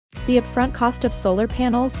The upfront cost of solar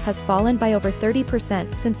panels has fallen by over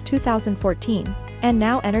 30% since 2014, and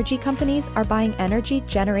now energy companies are buying energy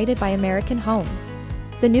generated by American homes.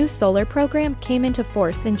 The new solar program came into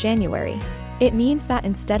force in January. It means that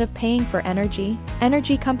instead of paying for energy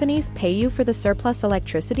companies pay you for the surplus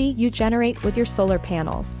electricity you generate with your solar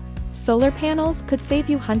panels. Solar panels could save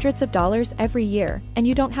you hundreds of dollars every year, and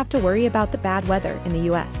you don't have to worry about the bad weather in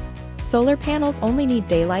the US. Solar panels only need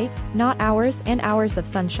daylight, not hours and hours of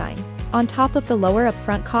sunshine. On top of the lower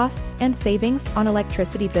upfront costs and savings on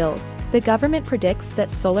electricity bills, the government predicts that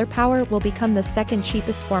solar power will become the second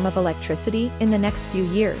cheapest form of electricity in the next few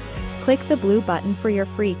years. Click the blue button for your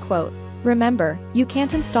free quote. Remember, you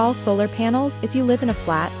can't install solar panels if you live in a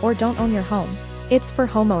flat or don't own your home. It's for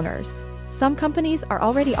homeowners. Some companies are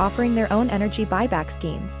already offering their own energy buyback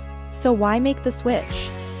schemes. So why make the switch?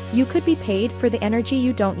 You could be paid for the energy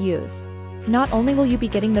you don't use. Not only will you be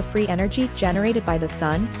getting the free energy generated by the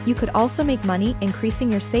sun, you could also make money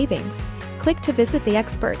increasing your savings. Click to visit the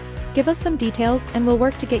experts, give us some details, and we'll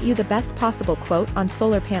work to get you the best possible quote on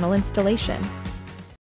solar panel installation.